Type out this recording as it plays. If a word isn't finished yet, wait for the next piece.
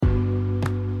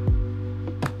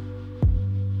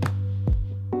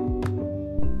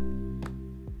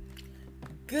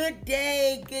Good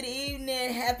day, good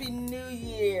evening, Happy New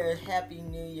Year, Happy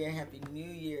New Year, Happy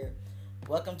New Year.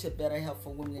 Welcome to Better Health for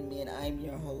Women and Men. I'm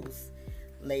your host,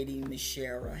 Lady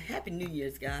Michelle. Happy New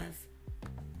Year's, guys.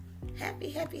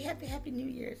 Happy New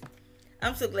Year's.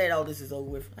 I'm so glad all this is over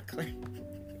with.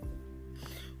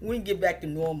 We can get back to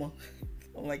normal.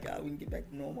 Oh my God, we can get back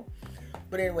to normal.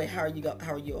 But anyway, how are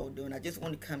you all doing? I just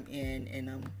want to come in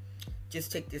and just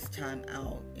take this time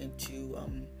out and to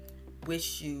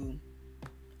wish you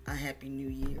a Happy New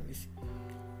Year's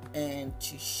and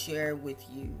to share with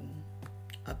you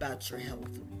about your health.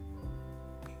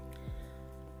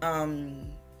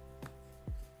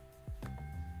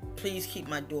 Please keep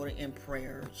my daughter in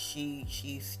prayer.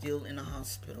 She's still in the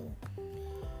hospital,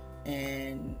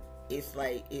 and it's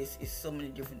so many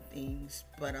different things.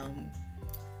 But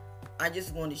I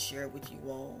just want to share with you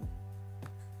all.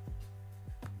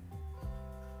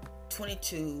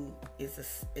 22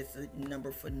 is a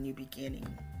number for new beginning,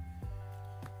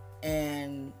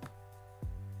 and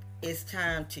it's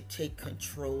time to take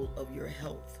control of your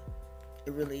health.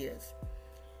 It really is.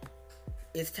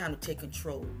 It's time to take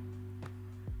control,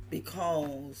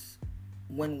 because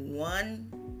when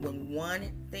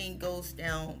one thing goes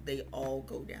down, they all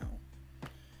go down,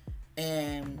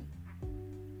 and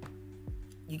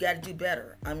you got to do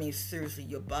better. I mean, seriously,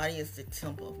 your body is the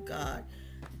temple of God.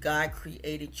 God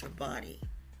created your body,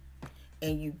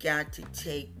 and you got to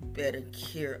take better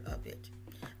care of it.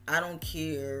 I don't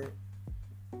care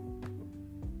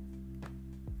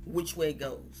which way it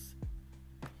goes.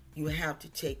 You have to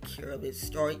take care of it.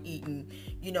 Start eating.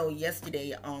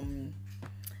 Yesterday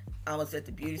I was at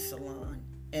the beauty salon,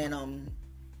 and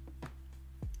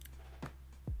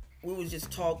we was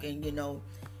just talking,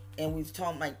 and we was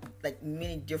talking like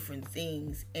many different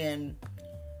things, and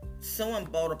someone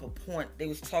brought up a point. They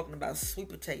was talking about sweet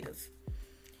potatoes,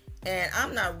 and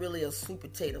I'm not really a sweet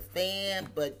potato fan,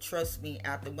 but trust me,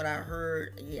 after what I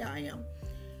heard, yeah, I am.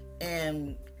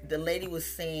 And the lady was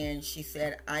saying, she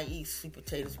said, I eat sweet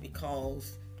potatoes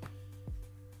because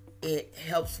it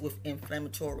helps with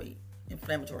inflammatory.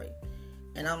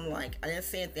 And I'm like, I didn't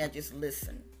say anything, I just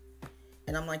listened.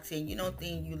 And I'm like saying,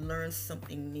 thing, you learn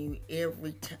something new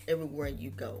everywhere you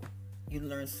go. You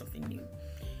learn something new.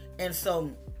 And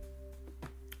so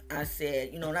I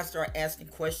said, and I started asking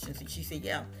questions, and she said,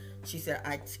 yeah. She said,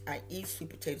 I eat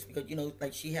sweet potatoes because,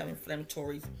 like she have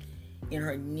inflammatories in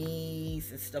her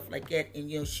knees and stuff like that.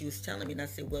 And, she was telling me, and I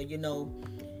said, well,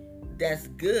 that's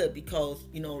good because,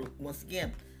 once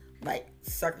again, like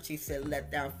Socrates said,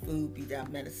 let thy food be thy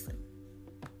medicine.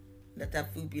 Let thy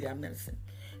food be thy medicine.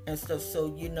 And stuff.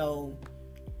 So, you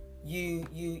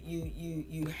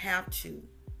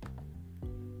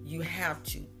have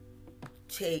to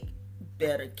take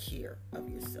better care of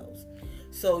yourselves.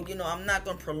 So, I'm not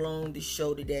going to prolong the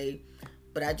show today,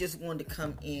 but I just wanted to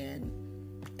come in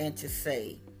and to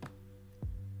say,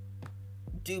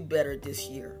 do better this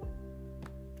year.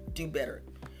 Do better.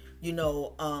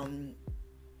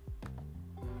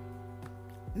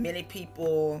 Many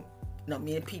people,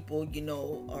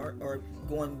 are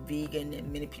going vegan,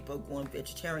 and many people are going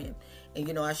vegetarian.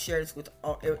 And, I share this with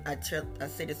I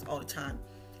say this all the time.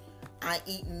 I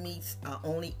eat meats. I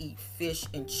only eat fish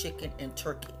and chicken and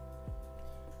turkey.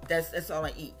 That's all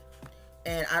I eat.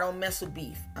 And I don't mess with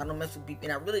beef. And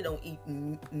I really don't eat,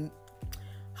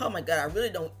 oh my God, I really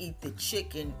don't eat the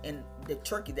chicken and the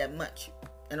turkey that much.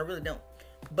 And I really don't.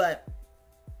 But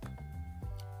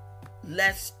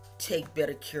let's take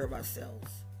better care of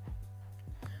ourselves.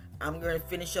 I'm going to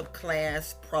finish up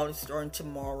class, probably starting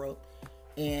tomorrow,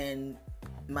 and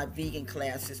my vegan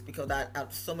classes, because I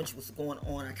so much was going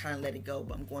on, I kind of let it go,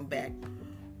 but I'm going back.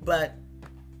 But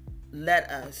let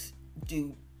us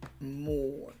do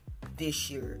more this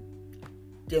year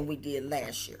than we did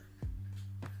last year.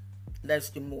 Let's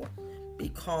do more,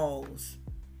 because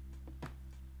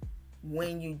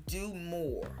when you do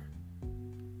more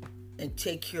and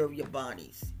take care of your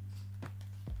bodies,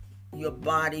 your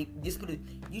body,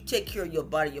 you take care of your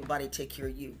body take care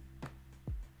of you.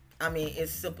 I mean,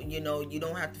 it's simple, you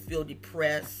don't have to feel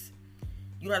depressed.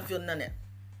 You don't have to feel none of that.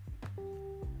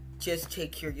 Just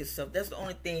take care of yourself. That's the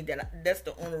only thing that's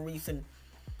the only reason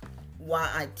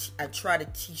why I try to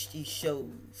teach these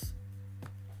shows,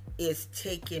 is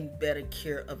taking better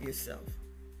care of yourself.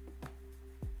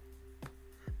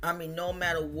 I mean, no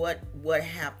matter what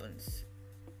happens,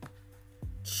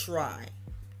 try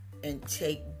and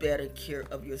take better care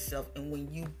of yourself. And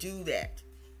when you do that,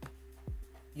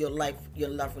 your life will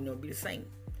never be the same.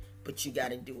 But you got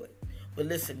to do it. But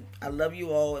listen, I love you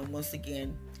all, and once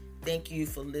again, thank you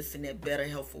for listening to Better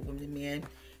Health for Women and Men.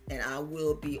 And I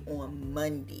will be on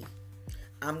Monday.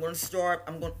 I'm going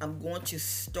to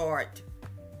start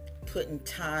putting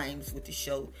times with the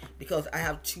show, because I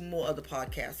have 2 more other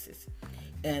podcasters,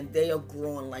 and they are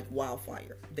growing like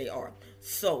wildfire. They are.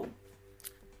 So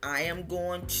I am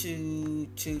going to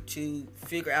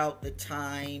figure out the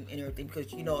time and everything,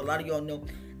 because a lot of y'all know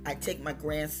I take my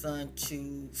grandson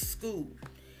to school,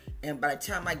 and by the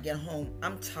time I get home,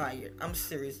 I'm tired. I'm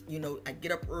serious. I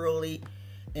get up early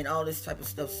and all this type of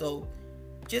stuff. So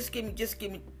just give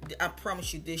me. I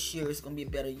promise you, this year is gonna be a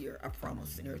better year. I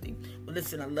promise, and everything. But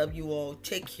listen, I love you all.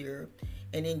 Take care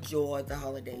and enjoy the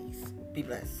holidays. Be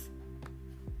blessed.